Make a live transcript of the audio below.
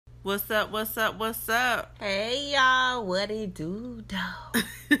What's up? What's up? What's up? Hey y'all, what it do though?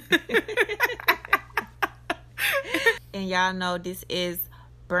 And y'all know this is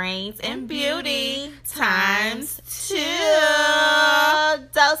Brains and Beauty times 2.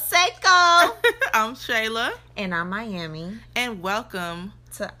 Dos Seco. I'm Shayla. And I'm Miami. And welcome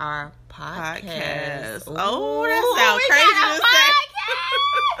to our podcast. Oh, that sounds crazy to say.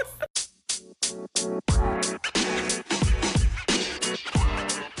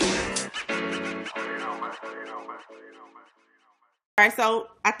 All right, so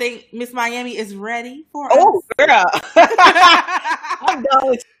I think Miss Miami is ready for us. Oh, girl. I'm done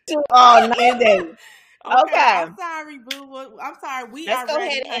with you all 9 days. Okay. I'm sorry, boo. I'm sorry. Let's are go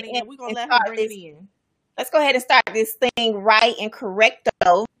ready, ahead honey, and we're going to let her bring it in. Let's go ahead and start this thing right and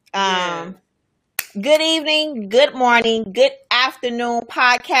correcto. Good evening, good morning, good afternoon,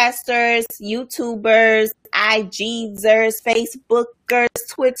 podcasters, YouTubers, IGzers, Facebookers,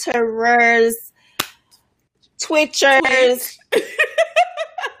 Twitterers, Twitchers.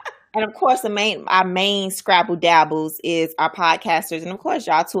 And of course, our main Scrabble Dabbles is our podcasters, and of course,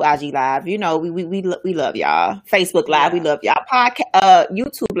 y'all too. IG Live, you know, we love y'all. Facebook Live, we love y'all.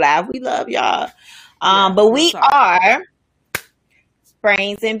 YouTube Live, we love y'all. But we are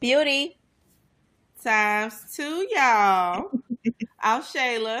Brains and Beauty times 2, y'all. I'm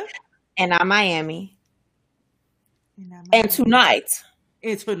Shayla, and I'm Miami, and tonight,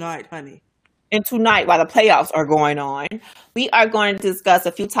 honey. And tonight, while the playoffs are going on, we are going to discuss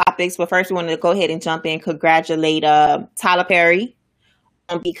a few topics. But first, we want to go ahead and jump in, congratulate Tyler Perry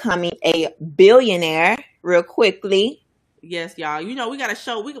on becoming a billionaire real quickly. Yes, y'all. You know, we got to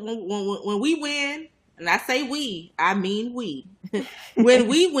show, when we win, and I say we, I mean we. When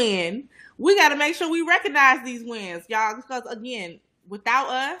we win, we got to make sure we recognize these wins, y'all. Because, again, without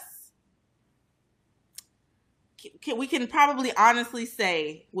us, we can probably honestly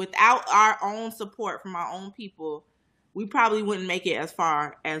say, without our own support from our own people, we probably wouldn't make it as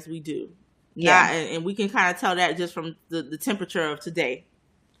far as we do. Yeah, and we can kind of tell that just from the temperature of today.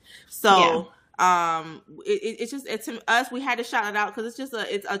 So, it's to us. We had to shout it out because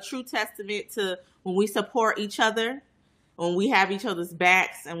it's a true testament to when we support each other, when we have each other's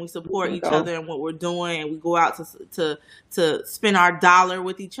backs, and we support each other and what we're doing, and we go out to spend our dollar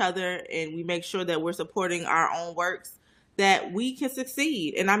with each other, and we make sure that we're supporting our own works, that we can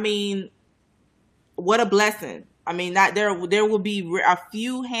succeed. And I mean, what a blessing! I mean, that there will be a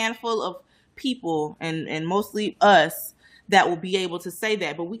few handful of people, and mostly us, that will be able to say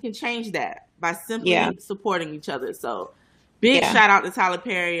that, but we can change that by simply supporting each other. So. Big shout out to Tyler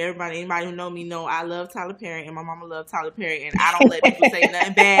Perry. Anybody who know me know I love Tyler Perry, and my mama loves Tyler Perry, and I don't let people say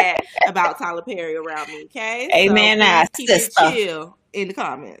nothing bad about Tyler Perry around me. Okay, amen. So keep it chill in the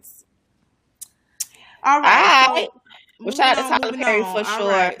comments. All right. Well, shout out to Tyler Perry for sure.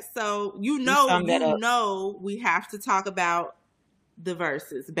 Right. So you know, we have to talk about the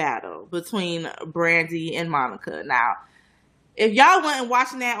versus battle between Brandy and Monica. Now, if y'all wasn't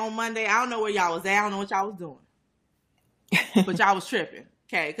watching that on Monday, I don't know where y'all was at. I don't know what y'all was doing. But y'all was tripping,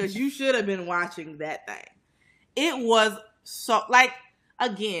 okay? Because you should have been watching that thing. It was so, like,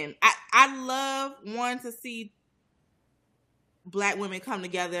 again, I love to see Black women come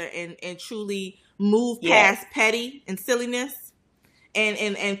together and truly move past petty and silliness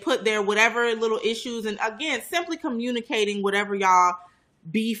and put their whatever little issues, and again, simply communicating whatever y'all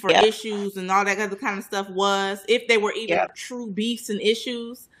beef or issues and all that other kind of stuff was, if they were even true beefs and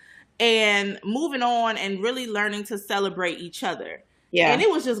issues. And moving on and really learning to celebrate each other. Yeah. And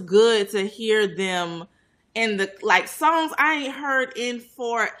it was just good to hear them in the songs I ain't heard in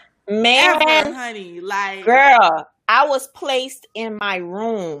forever, honey. Like, girl, I was placed in my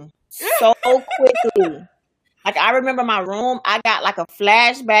room so quickly. Like, I remember my room. I got like a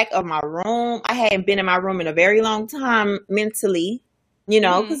flashback of my room. I hadn't been in my room in a very long time mentally, you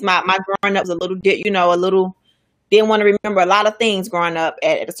know, because my growing up was a little didn't want to remember a lot of things growing up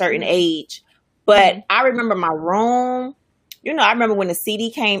at a certain age. But I remember my room. You know, I remember when the CD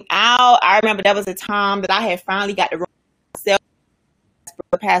came out. I remember that was the time that I had finally got the room myself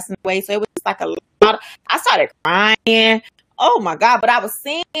passing away. So it was like a lot. I started crying. Oh, my God. But I was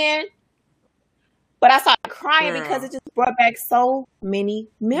singing. But I started crying because it just brought back so many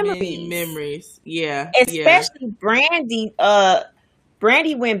memories. Yeah. Especially Brandy.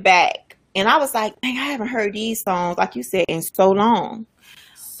 Brandy went back. And I was like, dang, I haven't heard these songs, like you said, in so long.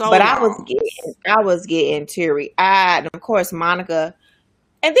 I was getting teary eyed. And of course, Monica.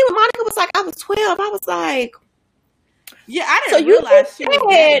 And then when Monica was like, I was 12, I was like, yeah, I didn't realize she was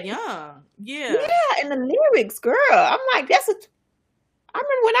that young. Yeah. Yeah, and the lyrics, girl. I'm like, I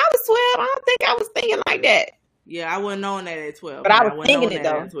remember when I was 12, I don't think I was thinking like that. Yeah, I wasn't knowing that at 12. But I was singing it,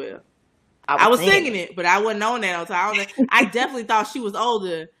 though. I was singing it, but I wasn't knowing that until I definitely thought she was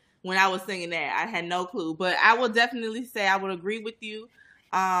older when I was singing that. I had no clue. But I would definitely say I would agree with you.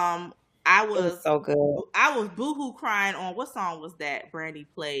 I was so good. I was boohoo crying on, what song was that Brandy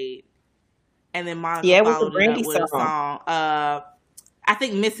played? And then Monica followed it up with a song. I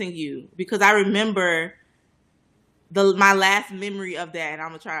think Missing You, because I remember my last memory of that, and I'm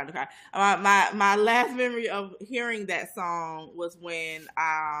gonna try to cry. My last memory of hearing that song was when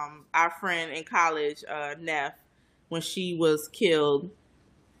our friend in college, Neff, when she was killed,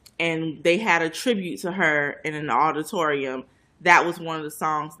 and they had a tribute to her in an auditorium. That was one of the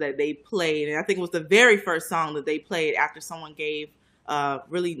songs that they played, and I think it was the very first song that they played after someone gave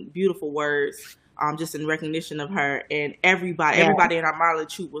really beautiful words, just in recognition of her. And everybody in our modeling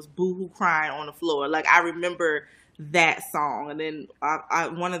troupe was boohoo crying on the floor. Like, I remember that song. And then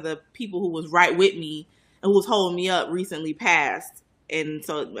one of the people who was right with me and who was holding me up recently passed, and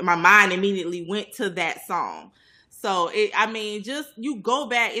so my mind immediately went to that song. So just you go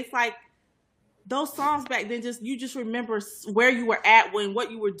back, it's like those songs back then, you just remember where you were at,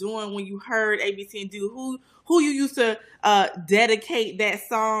 what you were doing when you heard ABC and Do, who you used to dedicate that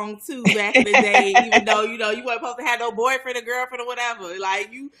song to back in the day, even though you weren't supposed to have no boyfriend or girlfriend or whatever.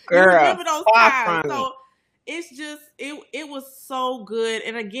 Like, you remember those times. So it's just it was so good.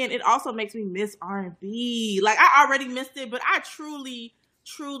 And again, it also makes me miss R&B. Like, I already missed it, but I truly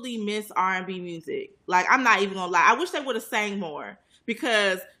miss R&B music. Like, I'm not even gonna lie. I wish they would have sang more,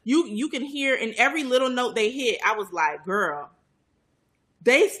 because you can hear in every little note they hit. I was like, girl,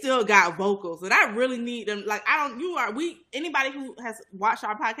 they still got vocals, and I really need them. Like, anybody who has watched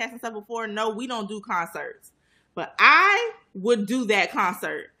our podcast and stuff before know we don't do concerts, but I would do that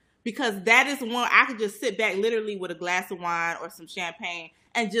concert, because that is one I could just sit back literally with a glass of wine or some champagne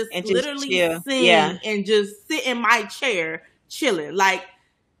and just literally sing and just sit in my chair chilling. Like,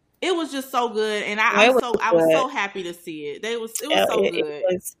 it was just so good, and I was so happy to see it. It was so good.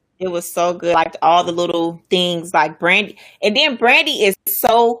 It was so good. Like, all the little things, like Brandy, and then Brandy is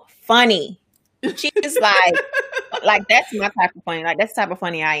so funny. She's like that's my type of funny. Like, that's the type of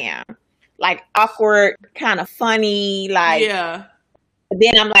funny I am. Like, awkward, kind of funny. Like, yeah.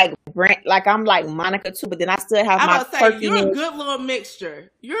 Then I'm like Monica too, but then I still have my quirkiness. You're a good little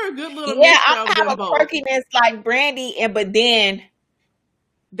mixture. Yeah, I have a quirkiness like Brandy, but then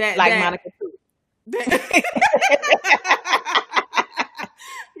Monica too.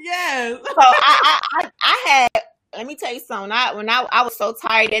 Yes. So I had. Let me tell you something. I was so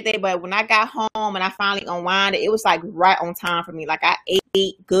tired that day, but when I got home and I finally unwound it was like right on time for me. Like, I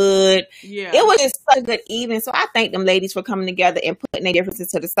ate good. Yeah. It was just such a good evening. So I thank them ladies for coming together and putting their differences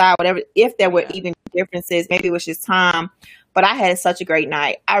to the side. Whatever, if there were even differences, maybe it was just time. But I had such a great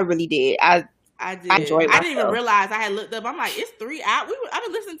night. I really did. I did. I enjoyed myself. I didn't even realize I had looked up. I'm like, it's 3 hours. I've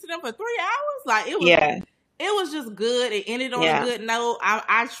been listening to them for 3 hours. Like, it was. Yeah. It was just good. It ended on a good note.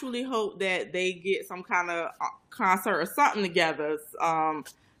 I truly hope that they get some kind of concert or something together,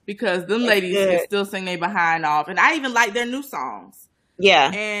 because them ladies can still sing their behind off. And I even like their new songs. Yeah.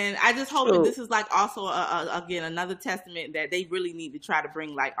 And I just hope that this is like also, again, another testament that they really need to try to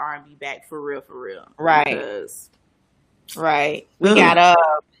bring like R&B back for real. Right. Right. We got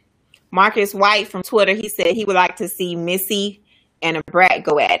Marcus White from Twitter. He said he would like to see Missy and a Brat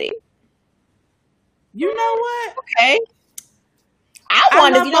go at it. You know what? Okay. I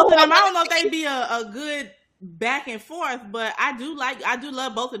don't know if they'd be a good back and forth, but I do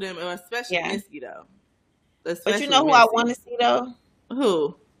love both of them, especially Missy though. But you know who I want to see though?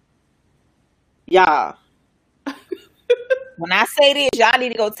 Who? Y'all. When I say this, y'all need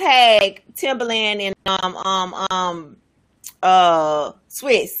to go tag Timberland and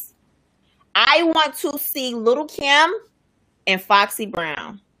Swiss. I want to see Little Kim and Foxy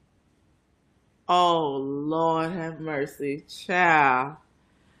Brown. Oh, Lord have mercy. Child.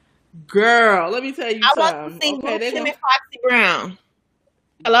 Girl, let me tell you something. I want to see Lil' Kim and Foxy Brown.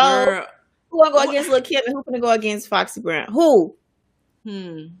 Hello? Girl. Who gonna go against Lil' Kim and who gonna go against Foxy Brown? Who?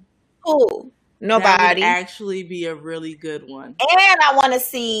 Who? Nobody. That would actually be a really good one. And I want to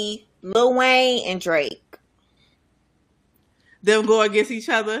see Lil Wayne and Drake. Them go against each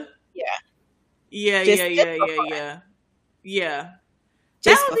other? Yeah. Yeah.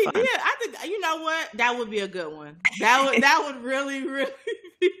 That would be good. I think, you know what? That would be a good one. That would really, really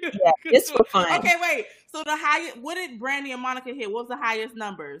be a good it's for fun. Okay, wait. So the highest, what did Brandy and Monica hit? What was the highest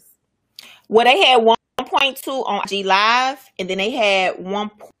numbers? Well, they had 1.2 on IG Live, and then they had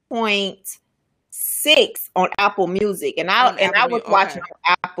 1.6 on Apple Music. And I was watching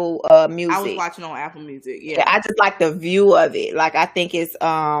on Apple Music. I was watching on Apple Music. Yeah. I just like the view of it. Like, I think it's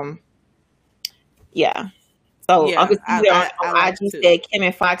So Yeah, Uncle Caesar on I like IG too. said Kim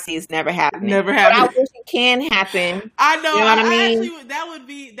and Foxy is never happening. Never But I happened. wish it can happen. I know. You know what I mean?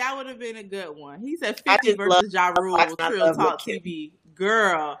 Actually, that would have been a good one. He said I 50 just love versus Ja Rule, Fox and I Trill love Lil' Talk Kim. TV.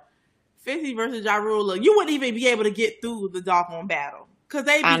 Girl, 50 versus Ja Rule. Look, you wouldn't even be able to get through the doggone battle because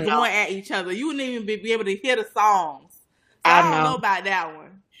they I be know. going at each other. You wouldn't even be able to hear the songs. So I I don't know know. about that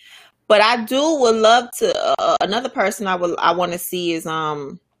one. But I would love to. Another person I want to see is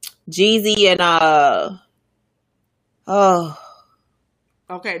Jeezy and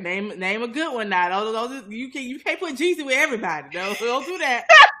Okay, name a good one now. Those you can't put Jeezy with everybody. Don't do that.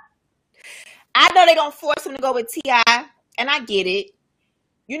 I know they're gonna force him to go with T.I., and I get it.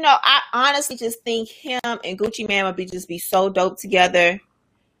 You know, I honestly just think him and Gucci Mane would just be so dope together.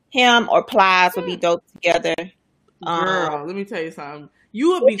 Him or Plies would be dope together. Girl, let me tell you something.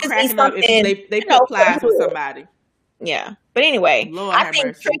 You would be cracking up if they put Plies with somebody. Yeah. But anyway, Lord I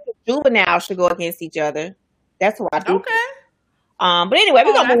think Drake and Juvenile should go against each other. That's what I do. Okay. But anyway,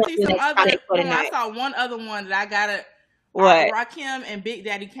 we're gonna move on to the next topic for I saw one other one that I gotta. What? Rakim and Big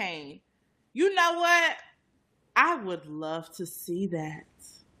Daddy Kane. You know what? I would love to see that,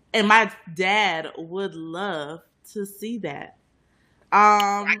 and my dad would love to see that.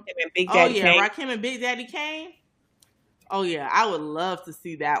 Rakim and Big Daddy Kane. Rakim and Big Daddy Kane. Oh yeah, I would love to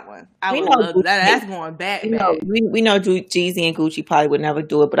see that one. That's going back. We know Jeezy and Gucci probably would never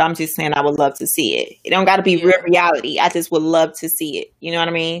do it, but I'm just saying I would love to see it. It don't got to be real reality. I just would love to see it. You know what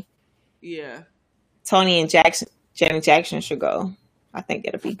I mean? Yeah. Tony and Janet Jackson should go. I think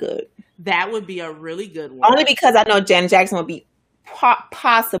it'll be good. That would be a really good one. Only because I know Janet Jackson would be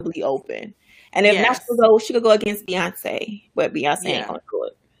possibly open, and if not, she could go against Beyonce, but Beyonce ain't gonna do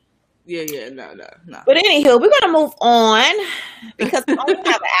it. Yeah, no. But anywho, we're gonna move on because we only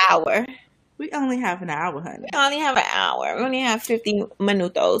have an hour. We only have an hour, honey. We only have an hour. We only have 50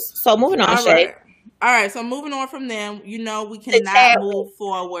 minutos. So moving on, Shay. All right. So moving on from them, we cannot move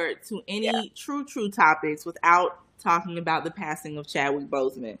forward to any true topics without talking about the passing of Chadwick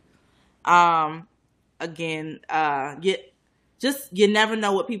Boseman. Again, you never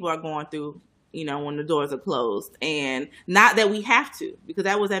know what people are going through. When the doors are closed, and not that we have to, because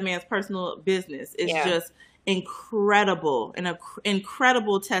that was that man's personal business. It's just incredible, and an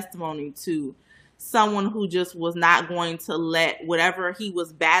incredible testimony to someone who just was not going to let whatever he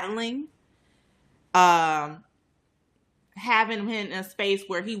was battling, having him in a space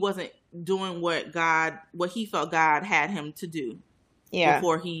where he wasn't doing what he felt God had him to do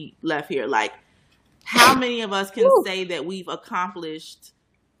before he left here. Like, how many of us can say that we've accomplished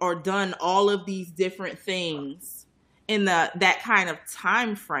or done all of these different things in that kind of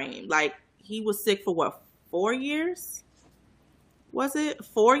time frame? Like, he was sick for what, 4 years? Was it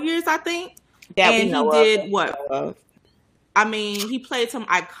 4 years? I think. And he did what? I mean, he played some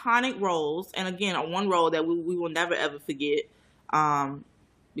iconic roles, and again, one role that we will never ever forget.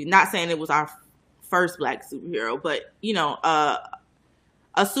 Not saying it was our first Black superhero, but a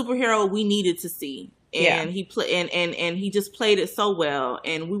superhero we needed to see. And he and he just played it so well,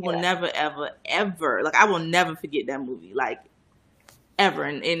 and we will never ever like, I will never forget that movie, like, ever,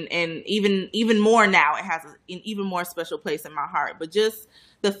 and even more now, it has an even more special place in my heart. But just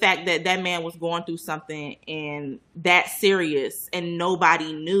the fact that man was going through something and that serious, and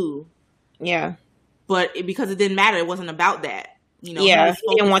nobody knew, but because it didn't matter, it wasn't about that, he was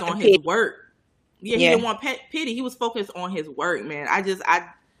focused on his work. He didn't want pity. He was focused on his work, man.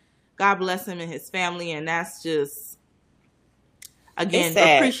 God bless him and his family, and that's just, again,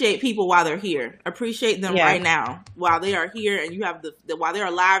 appreciate people while they're here. Appreciate them right now while they are here, and you have while they're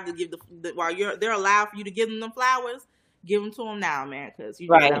alive to give they're alive for you to give them flowers. Give them to them now, man, because you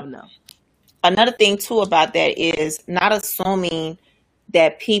just never know. Another thing too about that is not assuming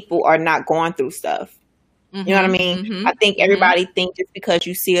that people are not going through stuff. You know what I mean? Mm-hmm. I think everybody thinks just because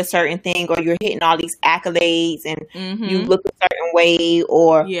you see a certain thing or you're hitting all these accolades and you look a certain way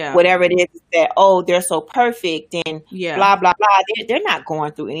or whatever it is, that, oh, they're so perfect and blah, blah, blah. They're not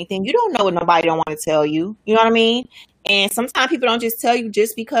going through anything. You don't know what nobody don't want to tell you. You know what I mean? And sometimes people don't just tell you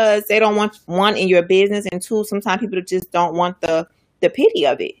just because they don't want, one, in your business, and two, sometimes people just don't want the pity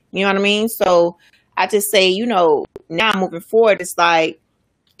of it. You know what I mean? So I just say, now moving forward, it's like,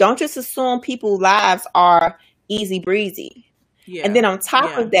 don't just assume people's lives are easy breezy. Yeah. And then on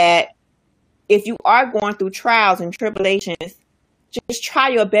top of that, if you are going through trials and tribulations, just try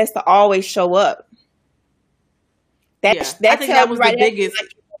your best to always show up. That tells you right, the biggest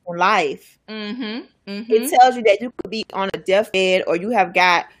in life. It tells you that you could be on a deathbed, or you have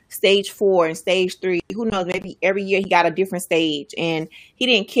got stage 4 and stage 3. Who knows? Maybe every year he got a different stage, and he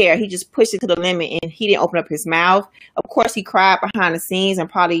didn't care. He just pushed it to the limit, and he didn't open up his mouth. Of course, he cried behind the scenes and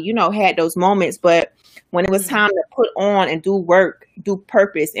probably, had those moments. But When it was time to put on and do work, do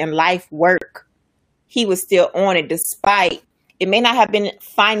purpose and life work, he was still on it, despite it may not have been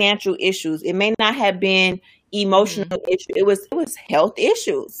financial issues. It may not have been emotional issues. It was health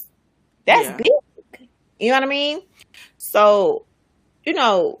issues. That's big. You know what I mean? So, you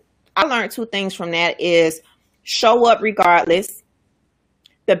know, I learned 2 things from that is show up regardless,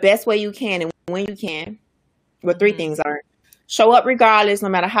 the best way you can and when you can. Well, 3 things are show up regardless, no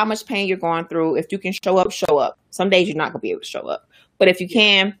matter how much pain you're going through. If you can show up, show up. Some days you're not going to be able to show up. But if you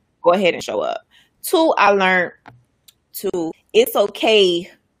can, go ahead and show up. 2, I learned it's okay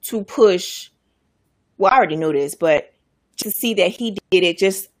to push. Well, I already knew this, but to see that he did it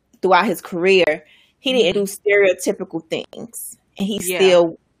just throughout his career, he didn't do stereotypical things. And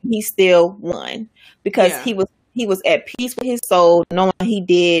he still won because he was at peace with his soul, knowing he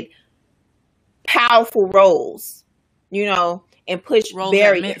did powerful roles, you know, and push roles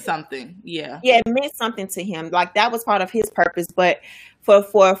barriers. That meant something. Yeah, it meant something to him. Like that was part of his purpose. But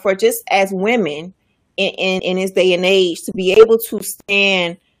for just as women in this day and age to be able to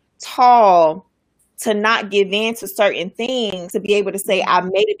stand tall, to not give in to certain things, to be able to say I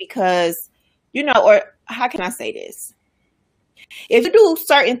made it because, you know, or how can I say this? If you do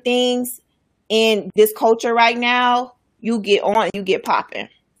certain things in this culture right now, you get popping,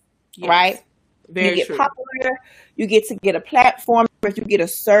 right? Very you get popular, you get to get a platform.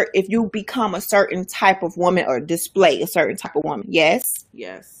 If you become a certain type of woman or display a certain type of woman, yes.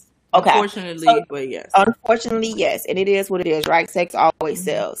 Okay. Unfortunately, yes, and it is what it is, right? Sex always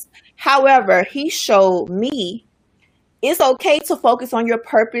sells. However, he showed me it's okay to focus on your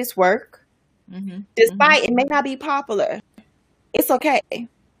purpose work, despite it may not be popular. It's okay.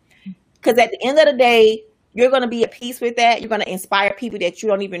 Because at the end of the day, you're going to be at peace with that. You're going to inspire people that you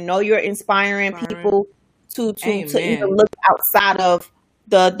don't even know you're inspiring people to even look outside of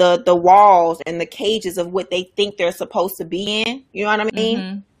the walls and the cages of what they think they're supposed to be in. You know what I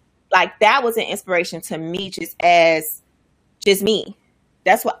mean? Like that was an inspiration to me just me.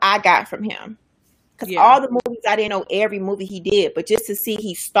 That's what I got from him. Because all the movies, I didn't know every movie he did, but just to see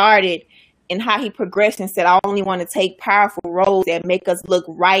he started and how he progressed and said, I only want to take powerful roles that make us look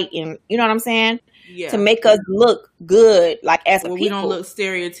right. And you know what I'm saying? To make us look good, like as a people. We don't look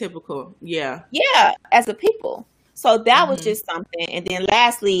stereotypical. Yeah, as a people. So that was just something. And then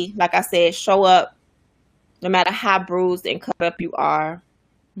lastly, like I said, show up no matter how bruised and cut up you are.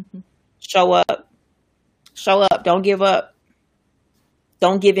 Show up. Don't give up.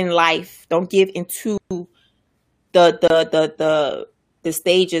 Don't give in life. Don't give into the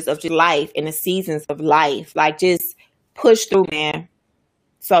stages of your life and the seasons of life. Like just push through, man.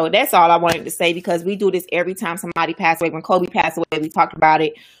 So that's all I wanted to say, because we do this every time somebody passed away. When Kobe passed away, we talked about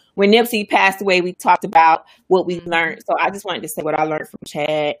it. When Nipsey passed away, we talked about what we learned. So I just wanted to say what I learned from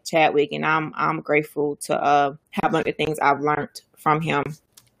Chadwick, and I'm grateful to have learned the things I've learned from him,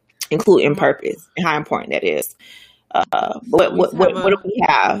 including purpose and how important that is. What do we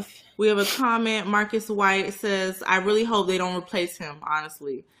have? We have a comment. Marcus White says, I really hope they don't replace him,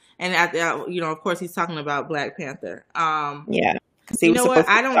 honestly. And, of course, he's talking about Black Panther. You know what?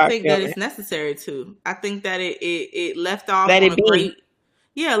 I don't think that it's necessary to. I think that it left off on a great...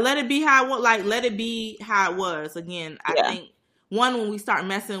 Yeah, let it be how it was. Again, I think, when we start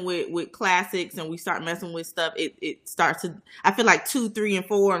messing with classics and we start messing with stuff, it starts to... I feel like 2, 3, and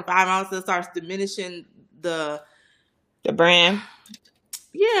 4, and 5 also starts diminishing the brand.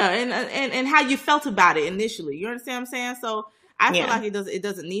 Yeah, and how you felt about it initially. You understand what I'm saying? So I feel like it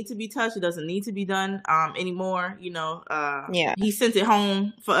doesn't need to be touched. It doesn't need to be done anymore. You know, he sent it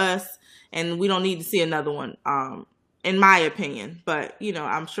home for us, and we don't need to see another one. In my opinion, but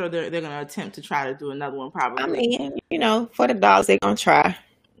I'm sure they're going to attempt to try to do another one. Probably. I mean, for the dollars, they're going to try.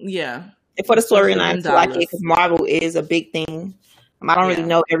 Yeah, and for the storyline, I like it because Marvel is a big thing. I don't really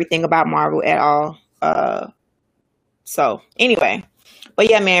know everything about Marvel at all. So anyway. But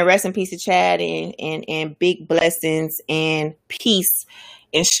yeah, man, rest in peace to Chad, and big blessings and peace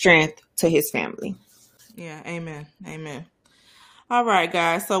and strength to his family. Yeah, amen. All right,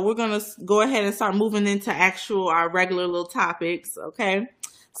 guys. So we're going to go ahead and start moving into our regular little topics, okay?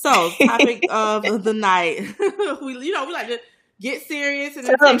 So, topic of the night. we like to get serious and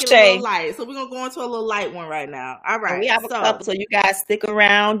then take it a little light. So we're going to go into a little light one right now. All right. We have a couple, so you guys stick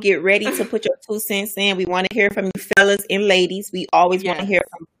around. Get ready to put your 2 cents in. We want to hear from you fellas and ladies. We always want to hear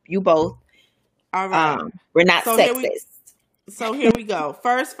from you both. All right. We're not sexist. So here we go.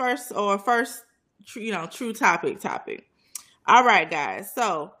 First, true topic. All right, guys.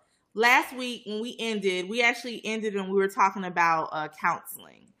 So last week when we actually ended and we were talking about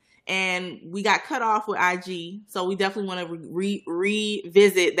counseling. and we got cut off with IG. So we definitely want to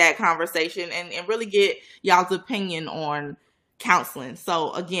revisit that conversation and really get y'all's opinion on counseling.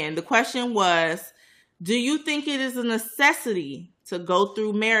 So again, the question was, do you think it is a necessity to go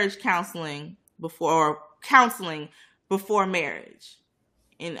through marriage counseling before marriage?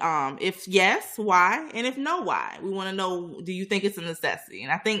 And if yes, why? And if no, why? We want to know, do you think it's a necessity?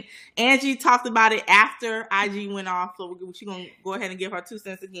 And I think Angie talked about it after IG went off. So she's going to go ahead and give her 2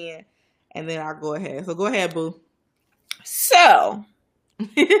 cents again. And then I'll go ahead. So go ahead, boo. So, do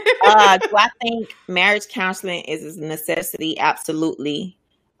I think marriage counseling is a necessity? Absolutely.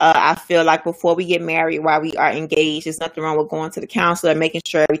 I feel like before we get married, while we are engaged, there's nothing wrong with going to the counselor, making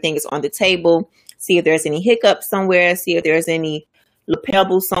sure everything is on the table, see if there's any hiccups somewhere, see if there's any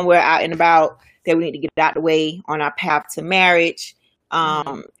pebbles somewhere out and about that we need to get out the way on our path to marriage.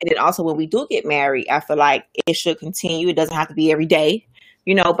 And then also when we do get married, I feel like it should continue. It doesn't have to be every day,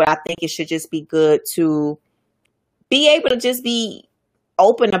 but I think it should just be good to be able to just be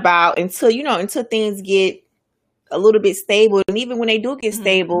open about until things get a little bit stable. And even when they do get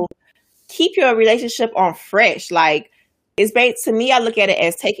stable, keep your relationship on fresh. Like, it's to me, I look at it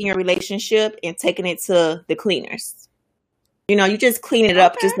as taking your relationship and taking it to the cleaners. You just clean it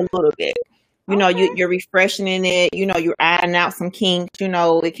up just a little bit. You're refreshing it. You're ironing out some kinks.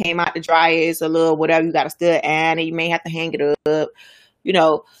 It came out the dryers a little, whatever. You got to still iron it. You may have to hang it up.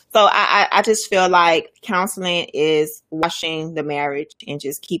 So I just feel like counseling is washing the marriage and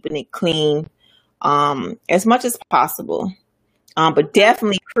just keeping it clean as much as possible. But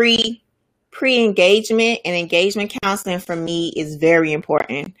definitely pre-engagement and engagement counseling for me is very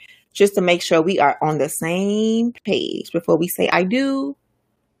important, just to make sure we are on the same page before we say I do.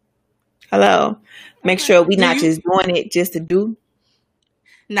 Hello. Make sure we're not just doing it just to do.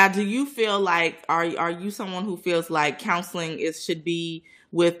 Now, do you feel like, are you someone who feels like counseling should be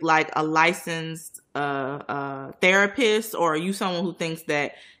with like a licensed therapist, or are you someone who thinks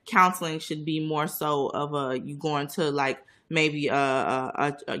that counseling should be more so of you going to like maybe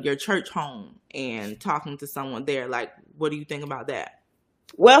your church home and talking to someone there? Like, what do you think about that?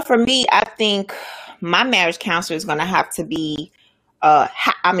 Well, for me, I think my marriage counselor is going to have to be,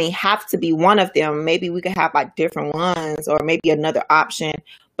 have to be one of them. Maybe we could have like different ones, or maybe another option,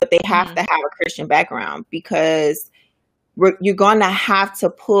 but they have to have a Christian background, because you're going to have to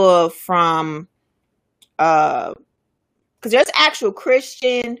pull from, because there's actual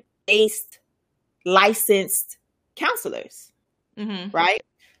Christian-based licensed counselors, right?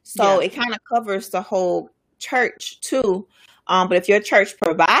 So it kind of covers the whole church too. But if your church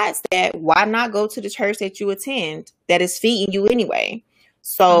provides that, why not go to the church that you attend that is feeding you anyway?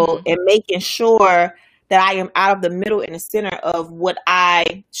 So, and making sure that I am out of the middle and the center of what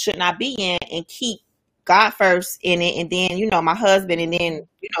I should not be in, and keep God first in it. And then, my husband, and then,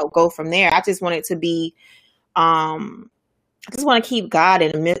 go from there. I just want it to be, I just want to keep God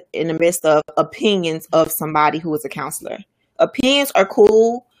in the midst of opinions of somebody who is a counselor. Opinions are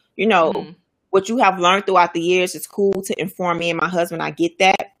cool, What you have learned throughout the years is cool to inform me and my husband. I get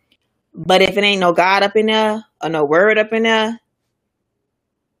that. But if it ain't no God up in there or no word up in there.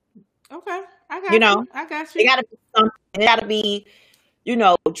 Okay. I got you. I got you. It got to be something. It got to be,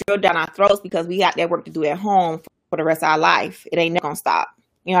 drilled down our throats, because we got that work to do at home for the rest of our life. It ain't never going to stop.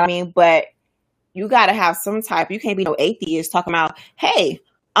 You know what I mean? But you got to have some type. You can't be no atheist talking about, hey,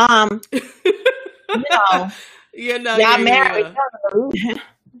 y'all married.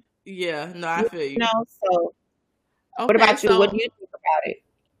 Yeah, no, I feel you. So what about you? What do you think about it?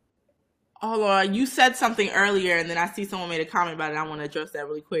 Hold on. You said something earlier, and then I see someone made a comment about it. I want to address that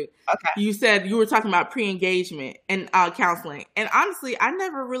really quick. Okay. You said you were talking about pre-engagement and counseling. And honestly, I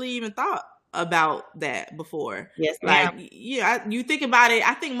never really even thought about that before. Yes, ma'am. Like, you think about it.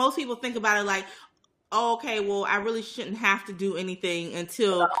 I think most people think about it like, oh, okay, well, I really shouldn't have to do anything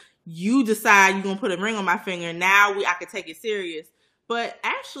until you decide you're going to put a ring on my finger. Now I can take it serious. But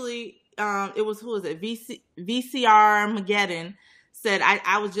actually, it was, who was it? VCR Mageddon said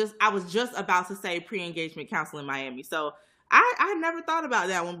I was just about to say pre-engagement counseling in Miami. So I never thought about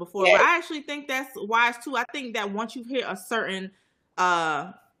that one before. Yeah. But I actually think that's wise too. I think that once you hit a certain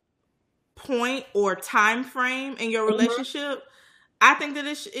point or time frame in your relationship, I think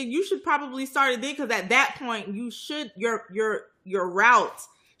that you should probably start it there, because at that point you should your route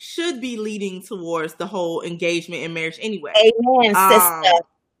should be leading towards the whole engagement and marriage anyway. Amen, sister.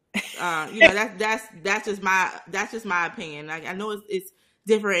 That's just my opinion. Like, I know it's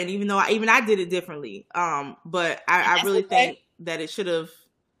different, and even though I did it differently, but I really think that it should have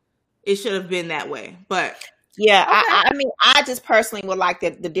been that way. But yeah, okay. I mean, I just personally would like the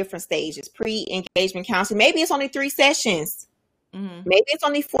different stages. Pre-engagement counseling. Maybe it's only 3 sessions. Mm-hmm. Maybe it's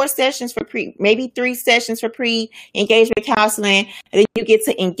only 4 sessions for maybe 3 sessions for pre-engagement counseling, and then you get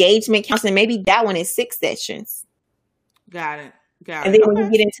to engagement counseling. Maybe that one is 6 sessions. Got it. And then when you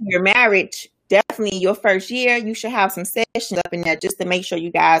get into your marriage, definitely your first year, you should have some sessions up in there just to make sure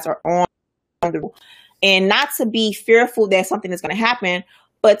you guys are on the, and not to be fearful that something is going to happen,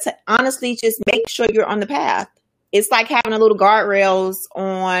 but to honestly just make sure you're on the path. It's like having a little guardrails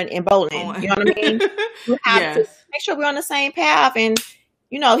on in bowling. You know what I mean? You have to make sure we're on the same path and,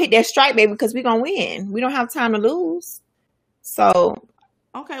 hit that strike, baby, because we're going to win. We don't have time to lose. So.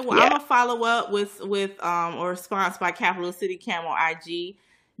 Okay, well, I'm going to follow up with or response by Capital City Cam on IG.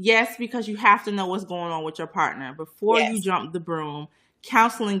 Yes, because you have to know what's going on with your partner before you jump the broom.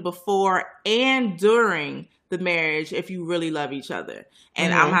 Counseling before and during the marriage if you really love each other.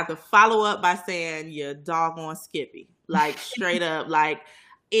 And I'm gonna have to follow up by saying you're doggone Skippy. Like straight up. Like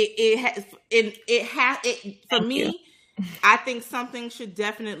it has for me, I think something should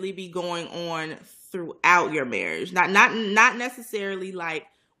definitely be going on throughout your marriage. Not necessarily like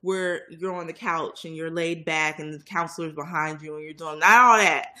where you're on the couch and you're laid back and the counselor's behind you and you're doing not all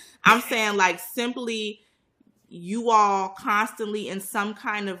that. I'm saying like simply you all constantly in some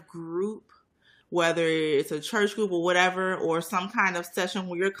kind of group, whether it's a church group or whatever, or some kind of session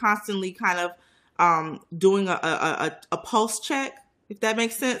where you're constantly kind of doing a pulse check, if that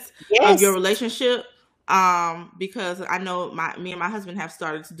makes sense, of your relationship. Because I know me and my husband have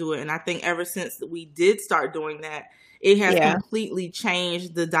started to do it. And I think ever since we did start doing that, it has completely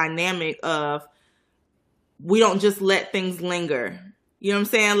changed the dynamic of we don't just let things linger. You know what I'm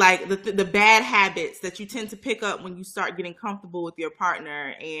saying? Like the bad habits that you tend to pick up when you start getting comfortable with your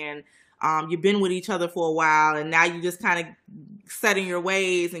partner and you've been with each other for a while and now you just kind of set in your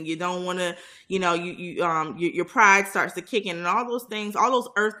ways and you don't want to, your pride starts to kick in and all those things, all those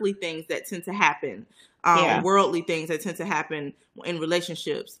earthly things that tend to happen, worldly things that tend to happen in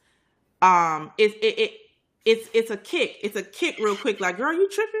relationships. It's a kick. It's a kick real quick. Like, girl, you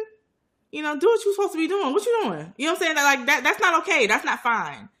tripping? Do what you're supposed to be doing. What you doing? You know what I'm saying? Like that's not okay. That's not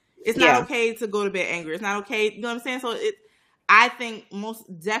fine. It's not okay to go to bed angry. It's not okay. You know what I'm saying? So I think most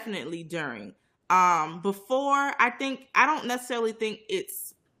definitely during. Before, I don't necessarily think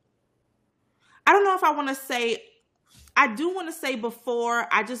I don't know if I want to say, I do want to say before,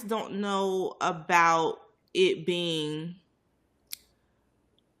 I just don't know about it being.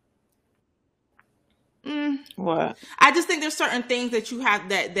 What? I just think there's certain things that you have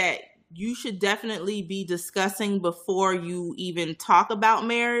that you should definitely be discussing before you even talk about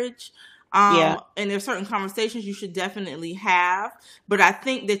marriage. And there's certain conversations you should definitely have, but I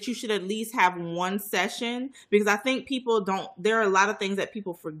think that you should at least have one session because I think there are a lot of things that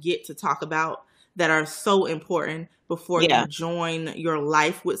people forget to talk about that are so important before you join your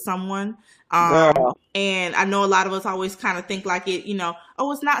life with someone. And I know a lot of us always kind of think like it,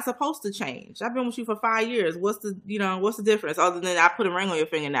 it's not supposed to change. I've been with you for 5 years. What's the difference other than I put a ring on your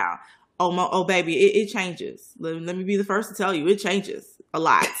finger now? Oh baby, it changes. Let me be the first to tell you, it changes a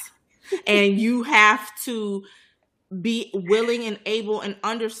lot. And you have to be willing and able and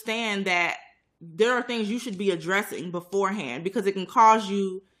understand that there are things you should be addressing beforehand because it can cause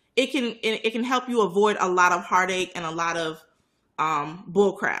you, it can help you avoid a lot of heartache and a lot of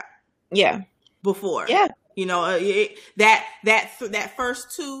bull crap. Yeah. Before. Yeah. That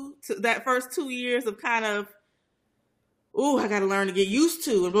first 2 years of kind of, I got to learn to get used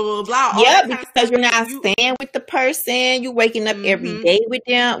to and blah, blah, blah. Yeah, because you're not staying with the person. You're waking up every day with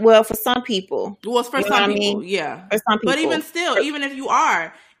them. Well, for some people. Well, for some people, yeah. For some people. But even still, even if you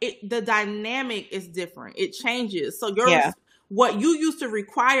are, the dynamic is different. It changes. So what you used to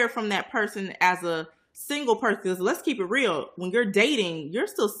require from that person as a single person, because let's keep it real. When you're dating, you're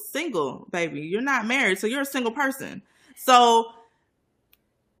still single, baby. You're not married, so you're a single person. So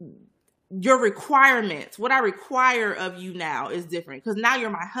your requirements, what I require of you now is different because now you're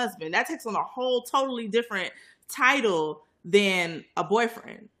my husband. That takes on a whole totally different title than a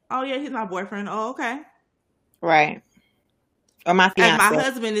boyfriend. Oh yeah, he's my boyfriend. Oh, okay. Right. Or my fiance. And my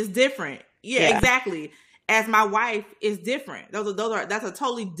husband is different. Yeah, exactly. As my wife is different. That's a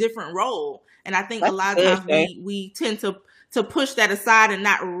totally different role. And I think a lot of times we tend to push that aside and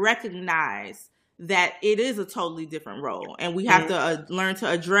not recognize that it is a totally different role. And we have to learn to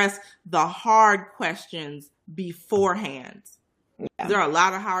address the hard questions beforehand. Yeah. There are a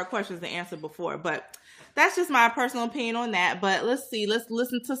lot of hard questions to answer before, but that's just my personal opinion on that. But let's see. Let's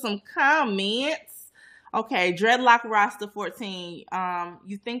listen to some comments. Okay, Dreadlock Rasta 14.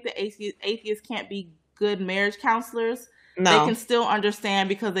 You think the atheists can't be good marriage counselors? No. They can still understand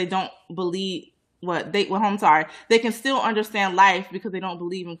because they don't believe I'm sorry, they can still understand life because they don't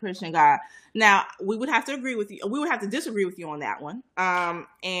believe in Christian God. Now, we would have to agree with you. We would have to disagree with you on that one. And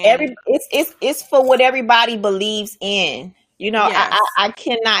it's for what everybody believes in. You know, yes. I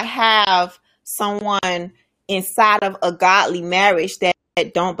cannot have someone inside of a godly marriage that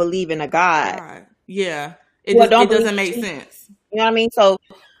don't believe in a God. Yeah, it doesn't make sense. You know what I mean? So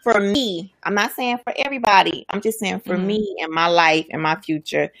for me, I'm not saying for everybody. I'm just saying for me and my life and my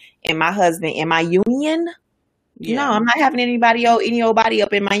future and my husband and my union. Yeah. No, I'm not having anybody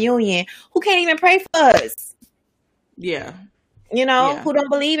up in my union who can't even pray for us. Yeah. You know, who don't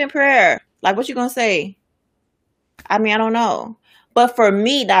believe in prayer. Like, what you gonna say? I mean, I don't know. But for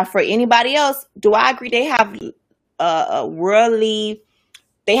me, not for anybody else, do I agree they have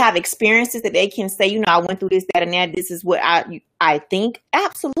they have experiences that they can say, you know, I went through this, that, and that. This is what I think.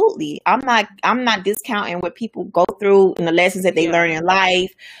 Absolutely. I'm not discounting what people go through and the lessons that they learn in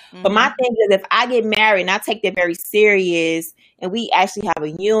life. Mm-hmm. But my thing is, if I get married and I take that very serious and we actually have a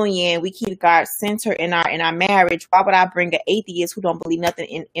union, we keep God centered in our marriage, why would I bring an atheist who don't believe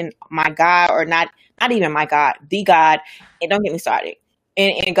nothing in my God, or not even my God, the God, and don't get me started,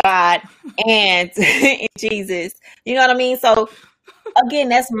 in God and in Jesus. You know what I mean? So again,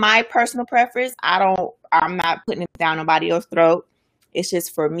 that's my personal preference. I'm not putting it down nobody else's throat. It's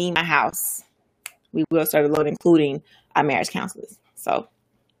just for me, my house. We will serve the Lord, including our marriage counselors. So,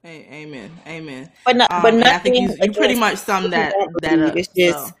 amen. But nothing. I think you pretty much summed that up. It's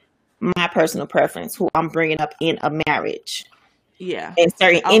just my personal preference, who I'm bringing up in a marriage. Yeah, and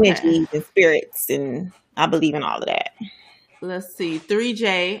certain energies and spirits, and I believe in all of that. Let's see.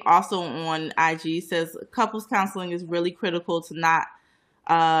 3J, also on IG, says couples counseling is really critical to not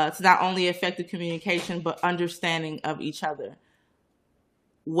only effective communication but understanding of each other.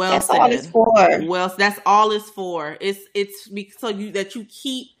 Well, that's all it's for. Well, that's all it's for. It's so that you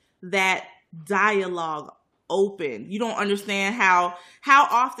keep that dialogue open. You don't understand how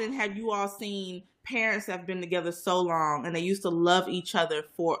often have you all seen parents that have been together so long and they used to love each other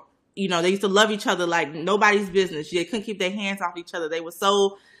they used to love each other like nobody's business. They couldn't keep their hands off each other. They were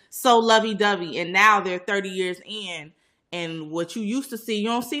so lovey-dovey. And now they're 30 years in, and what you used to see, you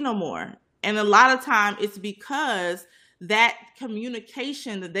don't see no more. And a lot of time it's because that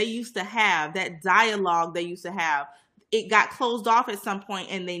communication that they used to have, that dialogue they used to have, it got closed off at some point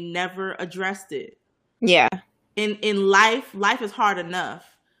and they never addressed it. Yeah. In life is hard enough,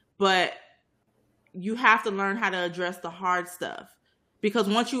 but you have to learn how to address the hard stuff. Because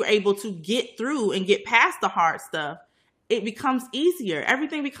once you're able to get through and get past the hard stuff, it becomes easier.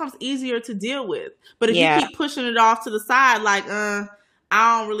 Everything becomes easier to deal with. But if you keep pushing it off to the side, like, I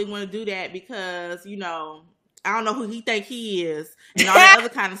don't really want to do that because, you know, I don't know who he think he is and all that other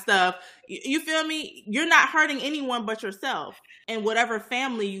kind of stuff. You feel me? You're not hurting anyone but yourself and whatever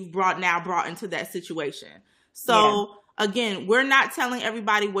family you've brought into that situation. So again, we're not telling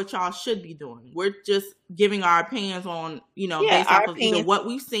everybody what y'all should be doing. We're just giving our opinions on, based off of either what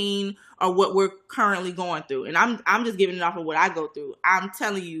we've seen or what we're currently going through. And I'm just giving it off of what I go through. I'm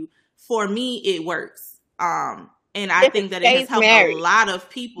telling you, for me, it works. And I think that it has helped a lot of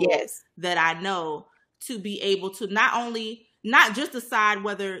people that I know to be able to not just decide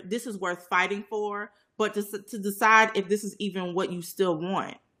whether this is worth fighting for, but to decide if this is even what you still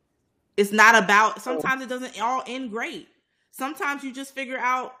want. It's not about, sometimes it doesn't all end great. Sometimes you just figure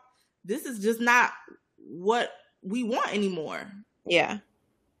out this is just not what we want anymore. Yeah.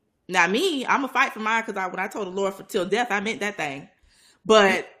 Now me, I'm a fight for mine because when I told the Lord for till death, I meant that thing.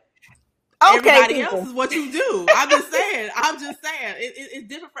 But everybody else is what you do. I'm just saying. It's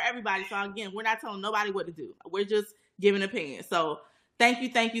different for everybody. So again, we're not telling nobody what to do. We're just giving opinions. So thank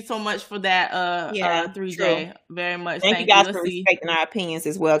you so much for that, 3J. True. Very much. Thank you guys for respecting our opinions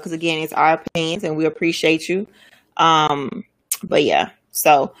as well, because again, it's our opinions and we appreciate you. But yeah,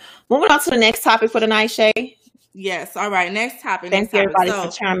 so moving on to the next topic for the night, Shay. Yes. All right. Next topic. Thanks everybody for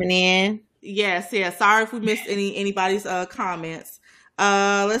chiming in. Yes. Sorry if we missed anybody's comments.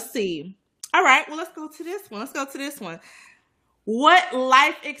 Let's see. All right. Well, let's go to this one. What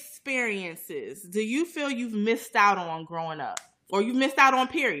life experiences do you feel you've missed out on growing up, or you missed out on,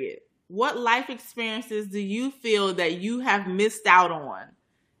 period? What life experiences do you feel that you have missed out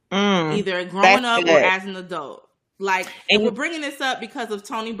on, either growing up or as an adult? And we're bringing this up because of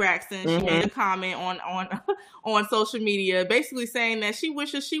Toni Braxton. She made a comment on social media, basically saying that she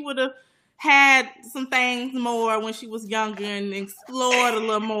wishes she would have had some things more when she was younger and explored a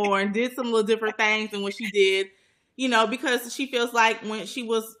little more and did some little different things than what she did. Because she feels like when she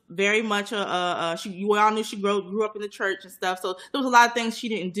was very much you all knew she grew up in the church and stuff. So there was a lot of things she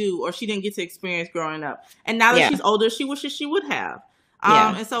didn't do or she didn't get to experience growing up. And now that she's older, she wishes she would have.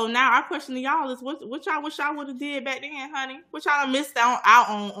 Yeah. And so now our question to y'all is, what y'all wish y'all would have did back then, honey? What y'all missed out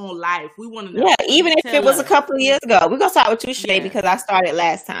on life? We want to know. Yeah, even if it was a couple of years ago. We're gonna start with you, Shay, Yeah. because I started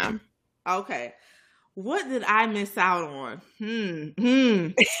last time. Okay. What did I miss out on? Girl,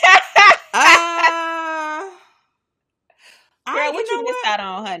 what you missed out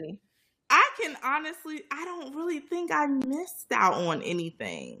on, honey? I don't really think I missed out on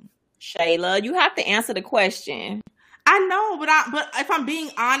anything. Shayla, you have to answer the question. I know, but if I'm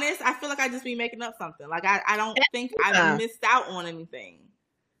being honest, I feel like I just be making up something. Like I don't think I missed out on anything.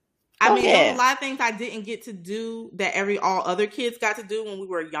 I mean, there's a lot of things I didn't get to do that all other kids got to do when we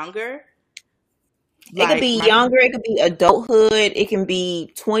were younger. It could be younger, it could be adulthood, it can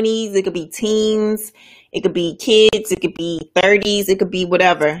be 20s, it could be teens, it could be kids, it could be 30s, it could be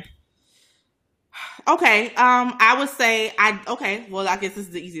whatever. Okay, I would say well, I guess this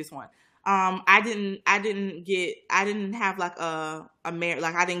is the easiest one. I didn't have like a marriage,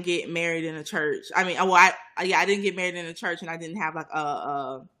 like I didn't get married in a church. I mean, I didn't get married in a church, and I didn't have like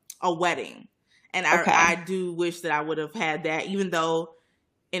a wedding. And I do wish that I would have had that, even though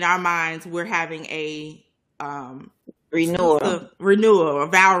in our minds we're having a renewal, a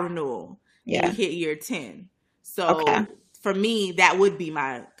vow renewal. Yeah, we hit year 10. So for me, that would be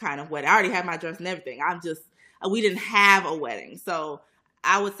my kind of wedding. I already have my dress and everything. We didn't have a wedding, so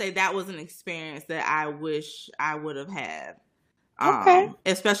I would say that was an experience that I wish I would have had.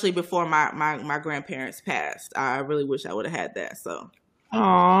 Especially before my grandparents passed. I really wish I would have had that. So,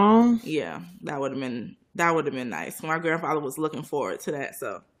 yeah, that would have been nice. My grandfather was looking forward to that.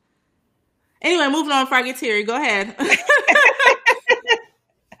 So, anyway, moving on before I get teary. Go ahead.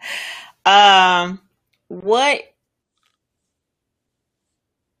 What?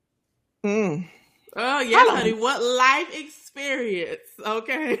 Oh yeah, honey. What life experience?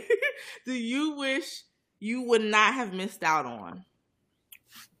 Okay, do you wish you would not have missed out on?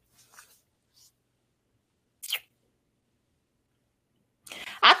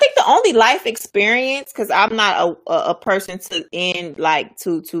 I think the only life experience, because I'm not a person to end like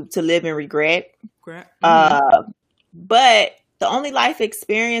to live in regret. But the only life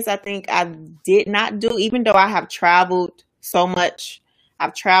experience I think I did not do, even though I have traveled so much,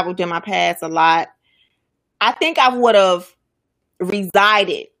 I've traveled in my past a lot. I think I would have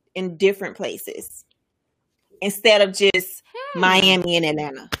resided in different places instead of just Miami and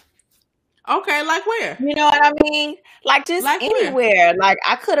Atlanta. Okay, like where? You know what I mean? Like just like anywhere. Where? Like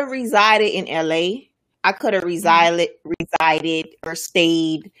I could have resided in LA. I could have resided or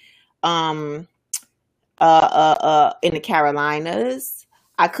stayed in the Carolinas.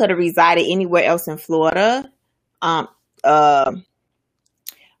 I could have resided anywhere else in Florida.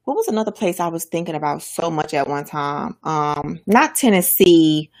 What was another place I was thinking about so much at one time? Not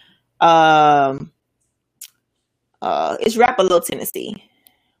Tennessee. It's Rapallo, Tennessee.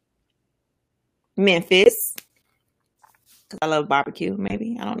 Memphis. Because I love barbecue,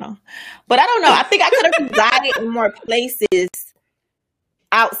 maybe. I don't know. But I don't know. I think I could have resided in more places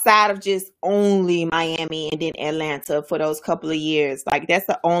outside of just only Miami and then Atlanta for those couple of years. Like, that's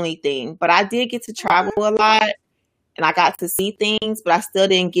the only thing. But I did get to travel a lot. And I got to see things, but I still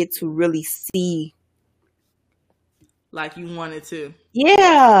didn't get to really see like you wanted to.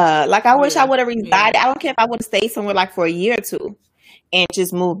 Yeah. Like I wish I would have resided. I don't care if I would have stayed somewhere like for a year or two and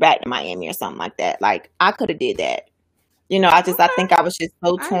just moved back to Miami or something like that. Like I could have did that. You know, I think I was just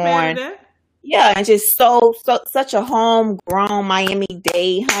so torn. Yeah, and just such a homegrown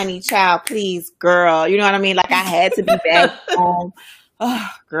Miami-Dade, honey child, please, girl. You know what I mean? Like I had to be back home. Oh,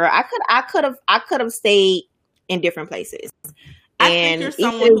 girl, I could have stayed in different places. I think you're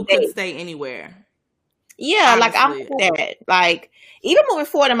someone who could stay anywhere. Yeah, honestly. Like I'm that. Like even moving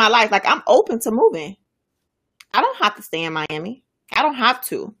forward in my life, like I'm open to moving. I don't have to stay in Miami. I don't have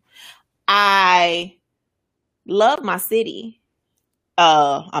to. I love my city.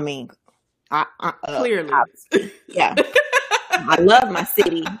 Clearly, yeah. I love my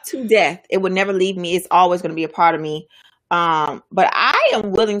city to death. It would never leave me. It's always going to be a part of me. But I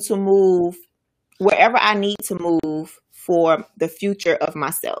am willing to move wherever I need to move for the future of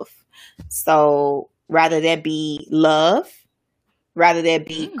myself. So rather that be love, rather that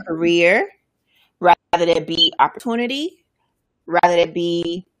be career, rather that be opportunity, rather that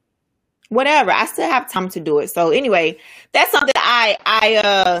be whatever. I still have time to do it. So anyway, that's something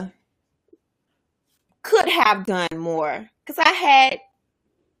I could have done more because I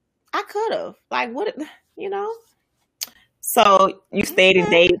could have. Like what, you know? So you stayed in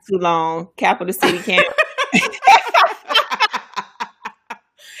Dade too long, capital city camp.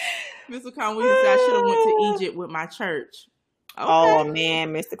 Mr. Conway said I should have went to Egypt with my church. Okay. Oh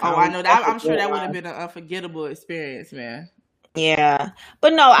man, Mr. Conway. Oh, I know that. I'm sure that would have been an unforgettable experience, man. Yeah.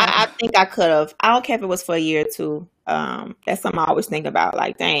 But no, I think I could have. I don't care if it was for a year or two. That's something I always think about.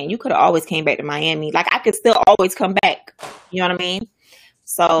 Like, dang, you could have always came back to Miami. Like, I could still always come back. You know what I mean?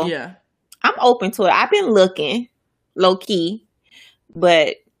 So Yeah. I'm open to it. I've been looking low key,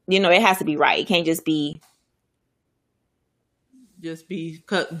 but it has to be right. It can't just be just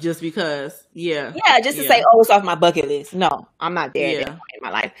because. Yeah. Yeah, just to say, oh, it's off my bucket list. No, I'm not there at that point in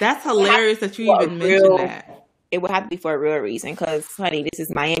my life. That's hilarious that you even mentioned that. It would have to be for a real reason, because, honey, this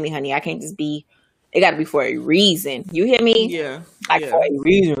is Miami, honey. I can't just be. It got to be for a reason. You hear me? Yeah. Like for a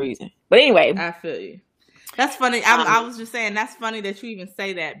reason. But anyway, I feel you. That's funny. I was just saying that's funny that you even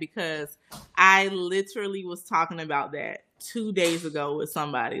say that, because I literally was talking about that 2 days ago with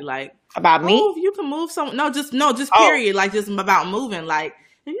somebody. Like, about me? If you can move just period. Like, just about moving. Like,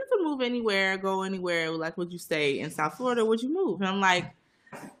 if you could move anywhere, go anywhere, like, would you stay in South Florida? Would you move? And I'm like,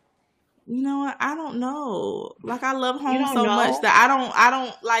 you know what? I don't know. Like, I love home so much that I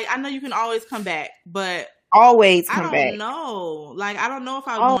don't like. I know you can always come back, but always come back. I don't know. Like, I don't know if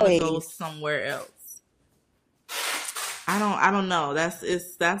I want to go somewhere else. I don't know.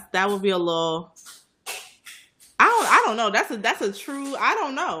 That would be a little. I don't know. That's a true. I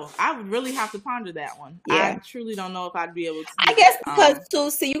don't know. I would really have to ponder that one. Yeah. I truly don't know if I'd be able to. I guess because too,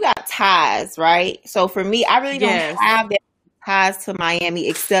 see, you got ties, right? So for me, I really don't have that ties to Miami,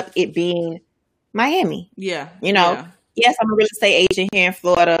 except it being Miami. Yeah. Yes, I'm a real estate agent here in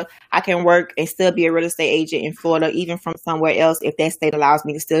Florida. I can work and still be a real estate agent in Florida, even from somewhere else, if that state allows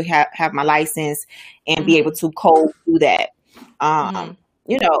me to still have my license and be able to do that.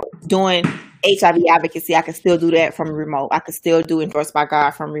 Doing HIV advocacy, I can still do that from remote. I can still do Endorsed by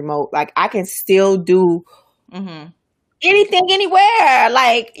God from remote. Like, I can still do anything, anywhere.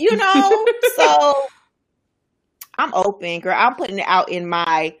 Like, so I'm open, girl. I'm putting it out in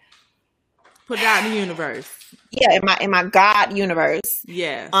my... Put it out in the universe. Yeah, in my God universe.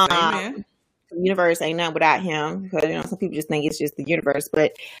 Yeah. Amen. The universe ain't nothing without him, because some people just think it's just the universe.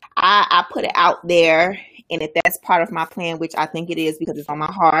 But I put it out there, and if that's part of my plan, which I think it is because it's on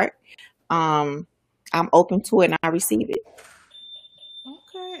my heart, I'm open to it and I receive it.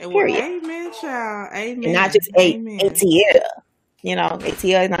 Okay. Well, amen, child. Amen. And not just ATL.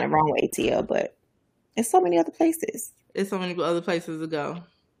 ATL is nothing wrong with ATL, but there's so many other places. There's so many other places to go.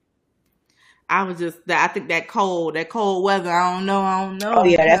 I think that cold weather, I don't know. Oh,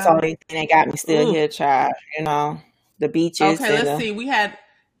 yeah, that's the only thing that got me still here, child. The beaches. Okay, let's see. We had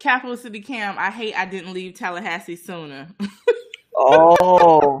Capital City Cam. I didn't leave Tallahassee sooner.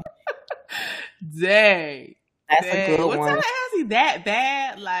 Oh. Dang. That's a good one. Was Tallahassee that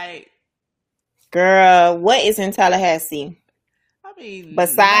bad? Like, girl, what is in Tallahassee? I mean,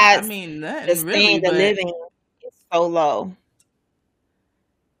 besides nothing the standard really, of living is so low.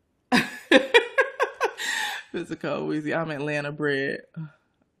 Physical, Weezy. I'm Atlanta bred.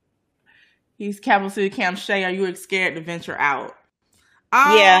 He's Capital City Cam. Shay, are you scared to venture out?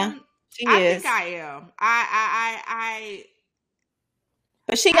 Yeah, she is. I think I am. I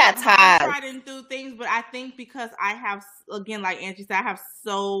but she got tired. I tried through things, but I think because I have, again, like Angie said, I have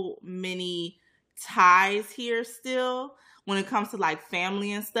so many ties here still when it comes to like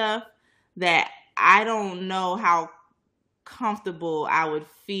family and stuff, that I don't know how comfortable I would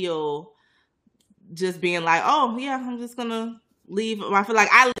feel just being like, oh yeah, I'm just gonna leave. I feel like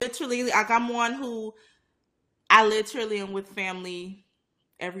I'm one who I literally am with family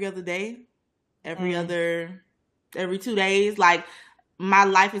every other day, every 2 days. Like, my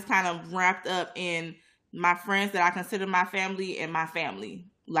life is kind of wrapped up in my friends that I consider my family and my family,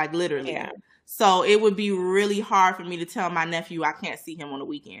 like literally. Yeah. So it would be really hard for me to tell my nephew I can't see him on the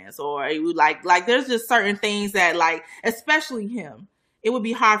weekends, or it would like there's just certain things that, like, especially him, it would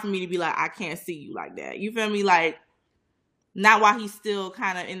be hard for me to be like, I can't see you like that. You feel me? Like, not while he's still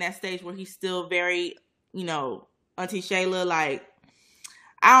kind of in that stage where he's still very, Auntie Shayla, like,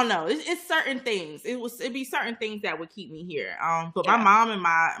 I don't know. It's certain things. It'd be certain things that would keep me here. But my mom and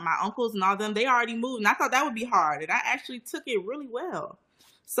my uncles and all them, they already moved, and I thought that would be hard, and I actually took it really well.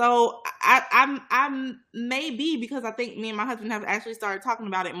 So I'm maybe, because I think me and my husband have actually started talking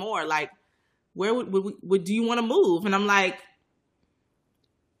about it more. Like, where would do you want to move? And I'm like,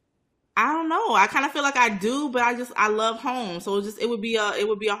 I don't know. I kind of feel like I do, but I love home. So it would be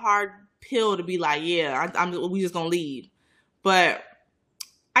a hard pill to be like, yeah, we just gonna leave. But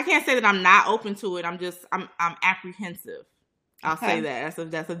I can't say that I'm not open to it. I'm apprehensive. I'll say that.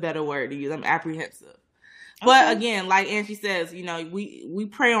 That's a better word to use. I'm apprehensive. But again, like Angie says, we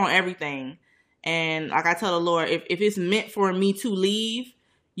pray on everything. And like I tell the Lord, if it's meant for me to leave,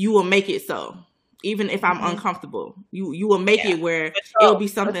 you will make it so. Even if I'm uncomfortable, you will make it where it'll be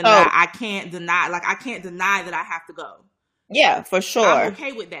something that I can't deny. Like, I can't deny that I have to go. Yeah, for sure. I'm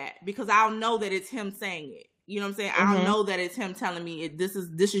okay with that because I'll know that it's him saying it. You know what I'm saying? Mm-hmm. I'll know that it's him telling me this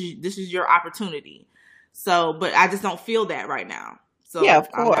is your opportunity. So, but I just don't feel that right now. So yeah,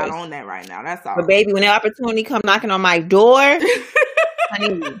 of course. I'm not on that right now. That's all. But baby, when the opportunity come knocking on my door,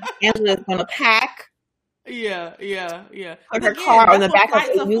 honey, Angela's gonna pack. Yeah. Put her car on the back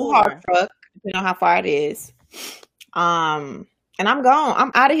of a new haul truck, depending on how far it is. And I'm gone.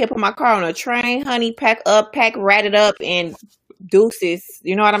 I'm out of here. Put my car on a train, honey. Pack, rat it up, and deuces.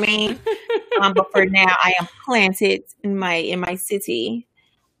 You know what I mean? But for now, I am planted in my city.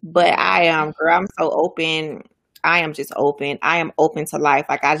 But I am, girl. I'm so open. I am just open. I am open to life.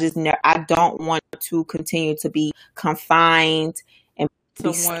 Like I don't want to continue to be confined and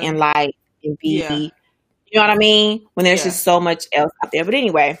be in life and be. Yeah. You know what I mean? When there's just so much else out there. But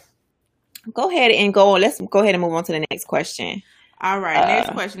anyway, go ahead and go. Let's go ahead and move on to the next question. All right,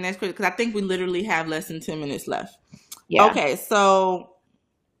 next question, because I think we literally have less than 10 minutes left. Yeah. Okay, so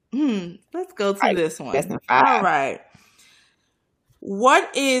let's go to this one. Less than 5. All right.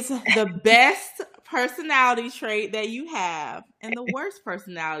 What is the best personality trait that you have and the worst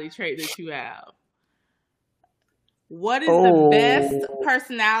personality trait that you have? What is the best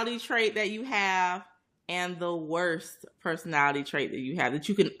personality trait that you have and the worst personality trait that you have that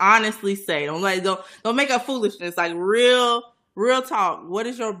you can honestly say? Don't make up foolishness. Like real talk. What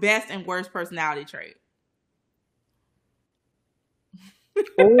is your best and worst personality trait?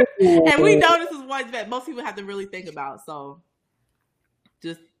 And we know this is one that most people have to really think about. So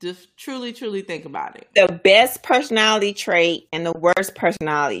just truly think about it. The best personality trait and the worst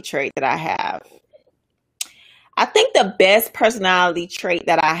personality trait that I have. I think the best personality trait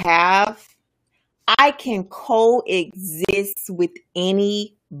that I have, I can coexist with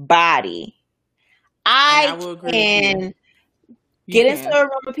anybody. I can get into a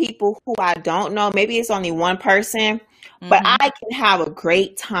room of people who I don't know. Maybe it's only one person, but I can have a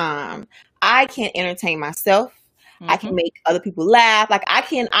great time. I can entertain myself. I can make other people laugh. Like I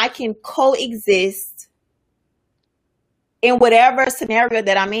can coexist in whatever scenario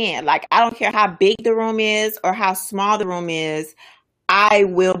that I'm in. Like I don't care how big the room is or how small the room is. I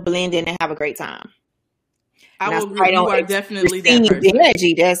will blend in and have a great time. I will agree. You are definitely that person. The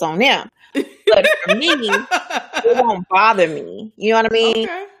energy that's on them. But for me, it won't bother me. You know what I mean?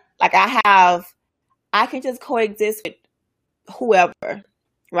 Okay. Like I can just coexist with whoever,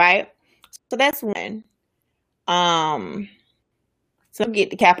 right? So that's one. So get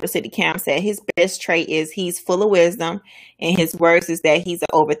the Capital City Cam said his best trait is he's full of wisdom, and his worst is that he's an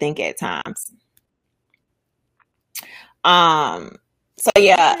overthinker at times. So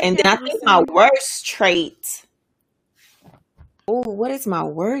yeah, and then I think my worst trait. Oh, what is my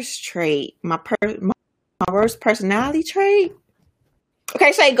worst trait? My worst personality trait?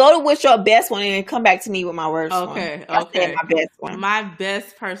 Okay, Shay, go to what's your best one and then come back to me with my worst one. Okay. My best one. My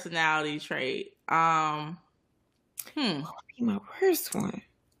best personality trait. What would be my worst one?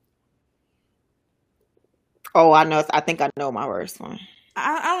 Oh, I know. I think I know my worst one.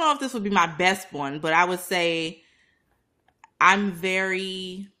 I don't know if this would be my best one, but I would say I'm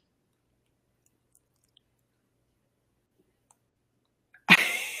very...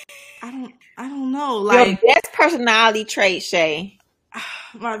 I don't know. Like your best personality trait, Shay,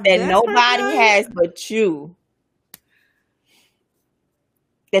 that nobody has but you.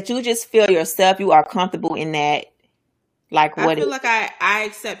 That you just feel yourself. You are comfortable in that. Like what? I feel like I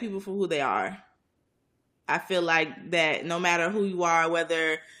accept people for who they are. I feel like that no matter who you are,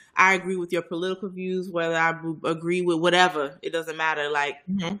 whether I agree with your political views, whether I agree with whatever, it doesn't matter. Like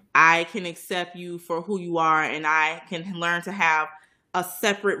I can accept you for who you are, and I can learn to have a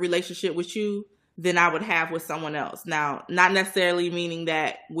separate relationship with you than I would have with someone else. Now, not necessarily meaning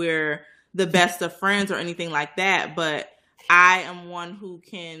that we're the best of friends or anything like that, but I am one who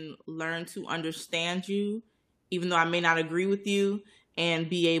can learn to understand you, even though I may not agree with you, and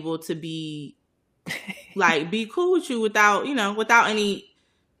be able to be cool with you without any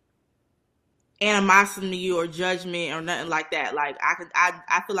animosity or judgment or nothing like that. Like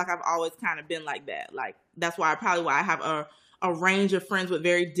I feel like I've always kind of been like that. Like that's why I have a range of friends with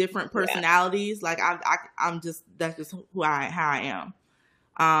very different personalities. Yeah. Like that's just how I am.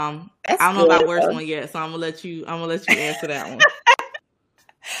 I don't know about worst one yet, so I'm gonna let you answer that one.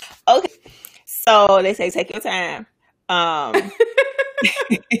 Okay. So they say take your time.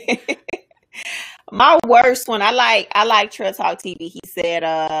 My worst one, I like Trail Talk TV. He said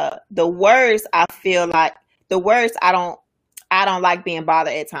the worst I don't like being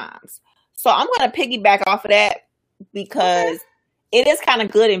bothered at times. So I'm gonna piggyback off of that because it is kind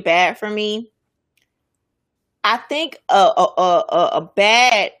of good and bad for me. I think a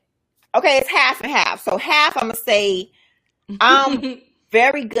bad, okay, it's half and half. So half I'm gonna say I'm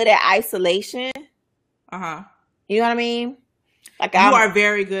very good at isolation. Uh-huh. You know what I mean? Like you are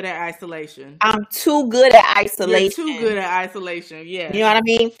very good at isolation. I'm too good at isolation. You're too good at isolation, yeah. You know what I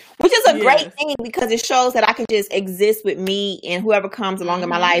mean? Which is a great thing because it shows that I can just exist with me and whoever comes along in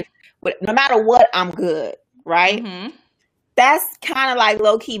my life. No matter what, I'm good, right? That's kind of like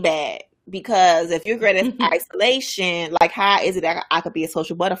low-key bad because if you're great at isolation, like how is it that I could be a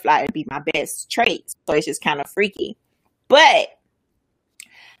social butterfly and be my best trait? So it's just kind of freaky. But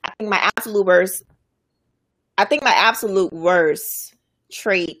I think my absolute worst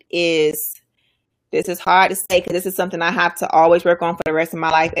trait is, this is hard to say because this is something I have to always work on for the rest of my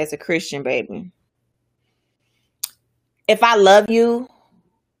life as a Christian, baby. If I love you,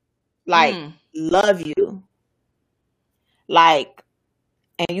 like love you, like,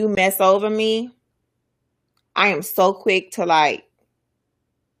 and you mess over me, I am so quick to like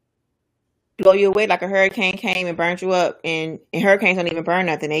blow you away like a hurricane came and burned you up. And hurricanes don't even burn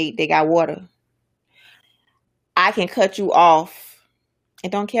nothing. They got water. I can cut you off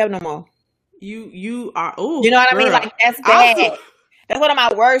and don't care no more. You are, oh, you know what I mean? Like, that's bad. That's one of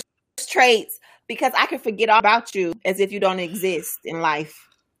my worst traits because I can forget all about you as if you don't exist in life.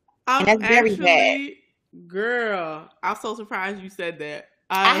 And that's very bad. Girl, I'm so surprised you said that.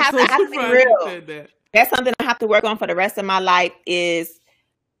 I have to be real. That's something I have to work on for the rest of my life, is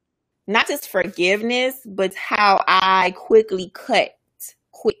not just forgiveness, but how I quickly cut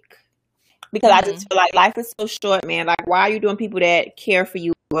quick. Because I just feel like life is so short, man. Like, why are you doing people that care for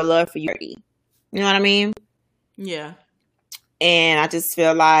you or love for you? You know what I mean? Yeah. And I just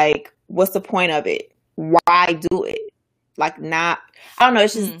feel like, what's the point of it? Why do it? Like, I don't know.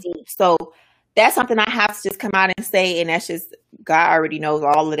 It's just deep. So that's something I have to just come out and say. And that's just, God already knows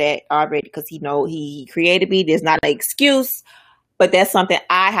all of that already because He created me. There's not an excuse, but that's something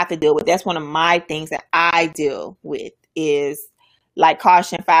I have to deal with. That's one of my things that I deal with is like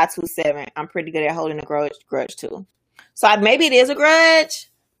caution 527. I'm pretty good at holding a grudge too. So maybe it is a grudge,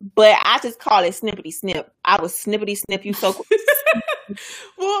 but I just call it snippety snip. I was snippety snip you so quick.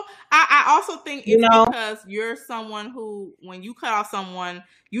 Well, I also think it's because you're someone who, when you cut off someone,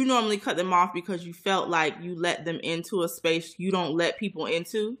 you normally cut them off because you felt like you let them into a space you don't let people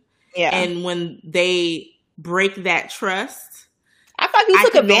into. Yeah. And when they break that trust, I thought you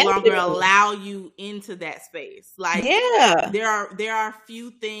took advantage. No longer allow you into that space. Like, yeah, there are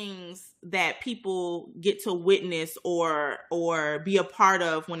few things that people get to witness or be a part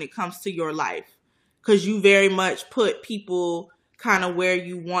of when it comes to your life, because you very much put people kind of where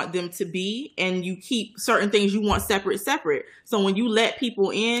you want them to be, and you keep certain things you want separate. So when you let people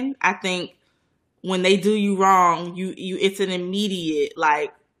in, I think when they do you wrong, you it's an immediate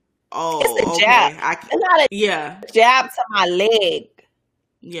like, oh, it's a jab. It's not a jab to my leg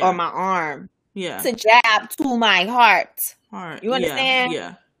or my arm. Yeah, it's a jab to my heart. You understand?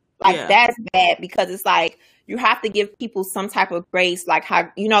 Yeah. Like, that's bad because it's like you have to give people some type of grace, like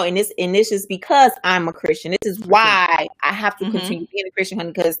how, and this is because I'm a Christian. This is why I have to continue being a Christian,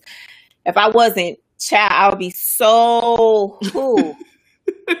 honey, because if I wasn't, child, I would be so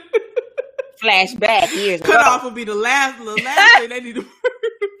flashback years ago. Cut off would be the last thing they need to worry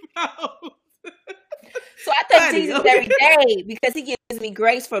about. So I thank Jesus every day because He gives me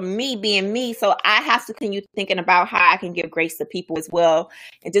grace for me being me. So I have to continue thinking about how I can give grace to people as well.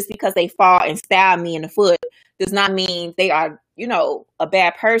 And just because they fall and stab me in the foot does not mean they are, a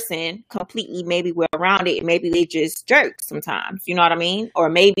bad person completely. Maybe we're around it. Maybe they just jerks sometimes. You know what I mean? Or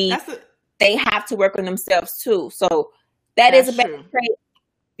maybe they have to work on themselves too. So that's is a bad trait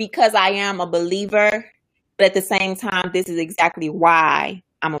because I am a believer. But at the same time, this is exactly why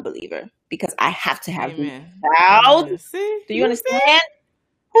I'm a believer. Because I have to have these clouds. Do you understand?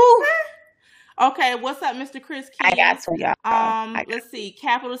 Okay, what's up, Mr. Chris Key? I got to, y'all. Let's see.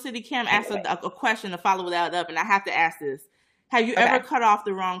 Capital City Kim asked a question to follow that up, and I have to ask this. Have you ever cut off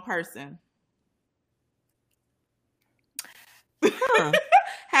the wrong person?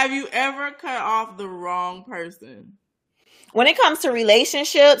 Have you ever cut off the wrong person? When it comes to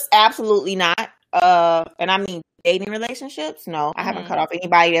relationships, absolutely not. And I mean dating relationships, no, I haven't cut off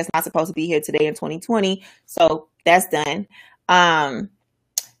anybody that's not supposed to be here today in 2020. So that's done.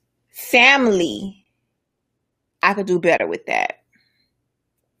 Family, I could do better with that.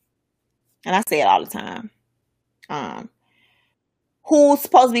 And I say it all the time. Who's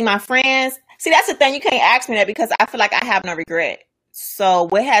supposed to be my friends? See, that's the thing. You can't ask me that because I feel like I have no regret. So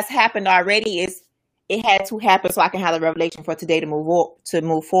what has happened already is it had to happen so I can have the revelation for today to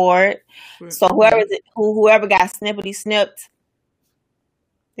move forward. So whoever got snippety snipped,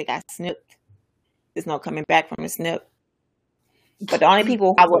 they got snipped. There's no coming back from the snip. But the only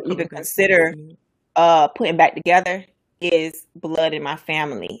people I would even consider putting back together is blood in my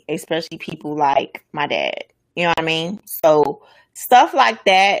family, especially people like my dad. You know what I mean? So stuff like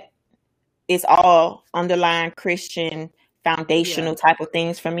that is all underlying Christian foundational type of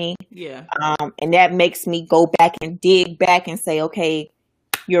things for me. Yeah. And that makes me go back and dig back and say, okay,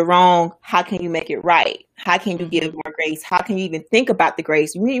 you're wrong. How can you make it right? How can you give more grace? How can you even think about the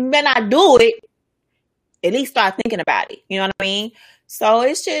grace? You may not do it. At least start thinking about it. You know what I mean? So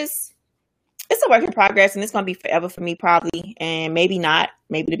it's a work in progress, and it's going to be forever for me probably. And maybe not.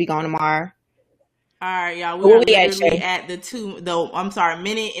 Maybe it'll be gone tomorrow. All right, y'all. We're literally at the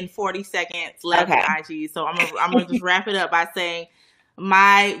minute and 40 seconds left on IG. So I'm gonna just wrap it up by saying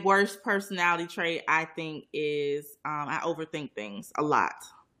my worst personality trait, I think, is I overthink things a lot.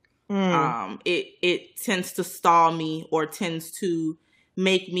 It tends to stall me, or tends to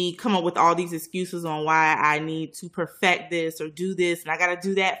make me come up with all these excuses on why I need to perfect this or do this, and I got to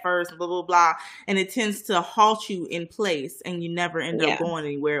do that first, blah, blah, blah. And it tends to halt you in place, and you never end up going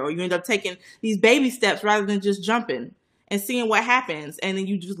anywhere, or you end up taking these baby steps rather than just jumping and seeing what happens. And then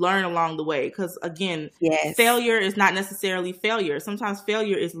you just learn along the way. Because again, failure is not necessarily failure. Sometimes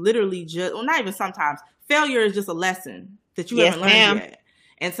failure is literally just, well, not even sometimes, failure is just a lesson that you haven't learned yet.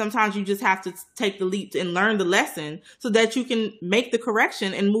 And sometimes you just have to take the leap and learn the lesson so that you can make the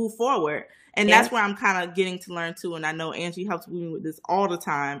correction and move forward. And that's where I'm kind of getting to learn too. And I know Angie helps me with this all the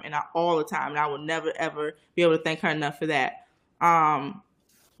time. And I will never, ever be able to thank her enough for that.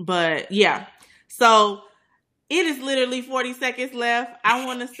 But yeah, so it is literally 40 seconds left. I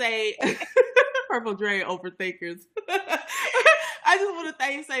want to say Purple Dre overthinkers. I just want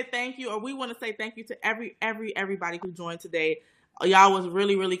to say thank you, or we want to say thank you to everybody who joined today. Y'all was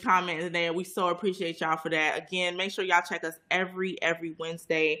really, really commenting today, and we so appreciate y'all for that. Again, make sure y'all check us every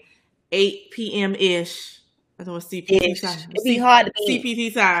Wednesday, 8 p.m. ish. I don't know CPT time. It'd be hard to be.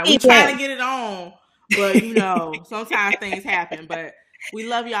 CPT time. We trying to get it on, but sometimes things happen. But we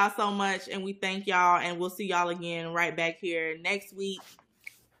love y'all so much, and we thank y'all, and we'll see y'all again right back here next week,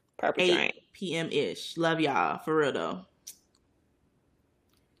 8 p.m. ish. Love y'all for real though.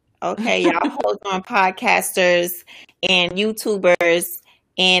 Okay, y'all hold on, podcasters and YouTubers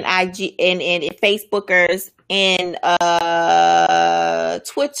and IG and Facebookers and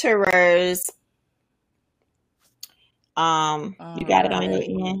Twitterers. You got it on your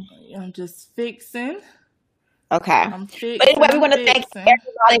end? I'm just fixing. Okay. But anyway, we want to thank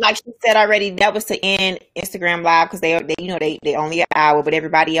everybody. Like she said already, that was to end Instagram Live because they only an hour. But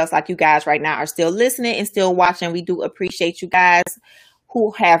everybody else, like you guys right now, are still listening and still watching. We do appreciate you guys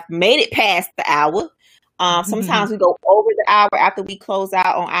who have made it past the hour. Sometimes we go over the hour after we close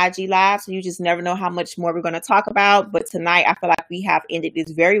out on IG Live, so you just never know how much more we're going to talk about. But tonight, I feel like we have ended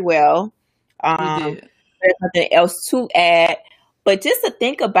this very well. There's nothing else to add. But just to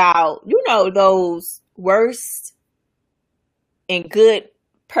think about, those worst and good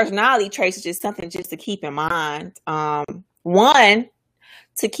personality traits is just something just to keep in mind. One,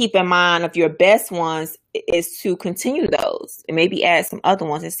 to keep in mind of your best ones is to continue those and maybe add some other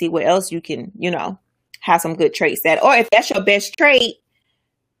ones and see what else you can, have some good traits at. Or if that's your best trait,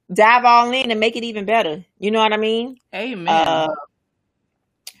 dive all in and make it even better. You know what I mean? Amen.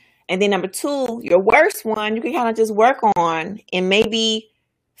 And then number two, your worst one, you can kind of just work on and maybe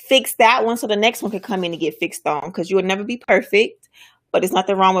fix that one so the next one can come in and get fixed on, because you will never be perfect, but there's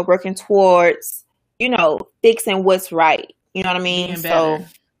nothing wrong with working towards, fixing what's right. You know what I mean? So,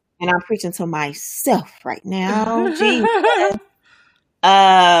 and I'm preaching to myself right now.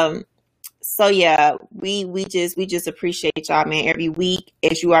 So yeah, we just appreciate y'all, man. Every week,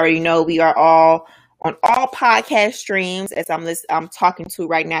 as you already know, we are all on all podcast streams. As I'm talking to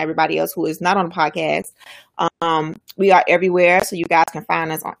right now, everybody else who is not on the podcast, we are everywhere. So you guys can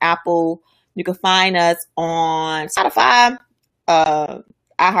find us on Apple. You can find us on Spotify,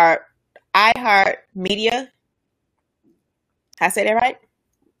 iHeart Media. I say that right?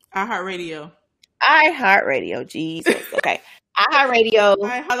 iHeartRadio. iHeartRadio. Jesus. Okay. iHeartRadio.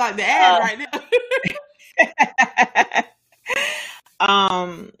 I like the ad right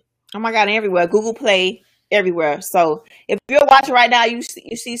now. Oh my God, everywhere. Google Play, everywhere. So if you're watching right now, you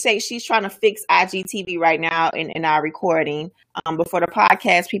see she's trying to fix IGTV right now in our recording. But for the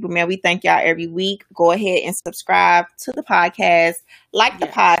podcast people, man, we thank y'all every week. Go ahead and subscribe to the podcast. Like the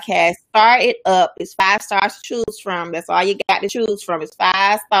podcast. Start it up. It's 5 stars to choose from. That's all you got to choose from. It's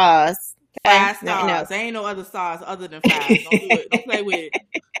 5 stars. Okay? 5 stars. No. There ain't no other stars other than 5. Don't do it. Don't play with it.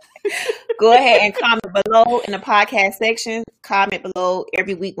 Go ahead and comment below in the podcast section. Comment below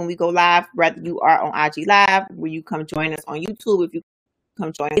every week when we go live, whether you are on IG Live, where you come join us on YouTube, if you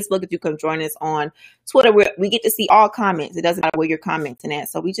come join Facebook, if you come join us on Twitter, we get to see all comments. It doesn't matter where you're commenting at.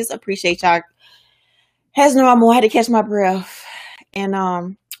 So we just appreciate y'all as normal, I had to catch my breath. And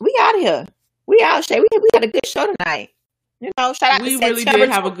we out here. We out, Shay. We had a good show tonight. You know, shout out we to really September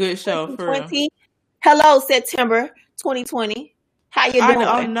did have a good show for real. Hello, September 2020. How you doing?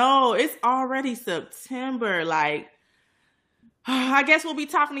 Oh no, it's already September. Like, I guess we'll be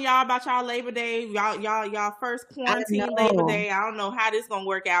talking to y'all about y'all Labor Day. Y'all first quarantine Labor Day. I don't know how this gonna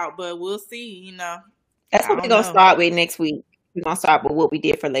work out, but we'll see. You know, that's what we're gonna start with next week. We're gonna start with what we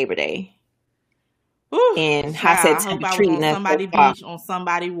did for Labor Day. Ooh, and how September treating us. Somebody beach on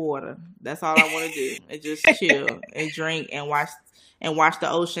somebody water. That's all I want to do. And just chill and drink and watch the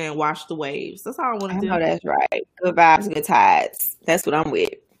ocean and watch the waves. That's all I want to do. I know that's right. Good vibes, good tides. That's what I'm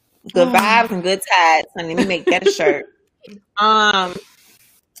with. Good vibes and good tides. And let me make that a shirt. All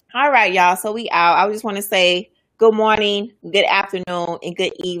right, y'all. So we out. I just want to say good morning, good afternoon, and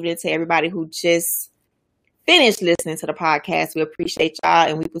good evening to everybody who just finished listening to the podcast. We appreciate y'all,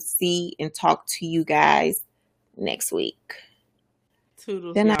 and we will see and talk to you guys next week.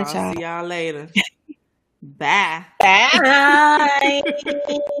 Toodles, y'all. See y'all later. Bye. Bye.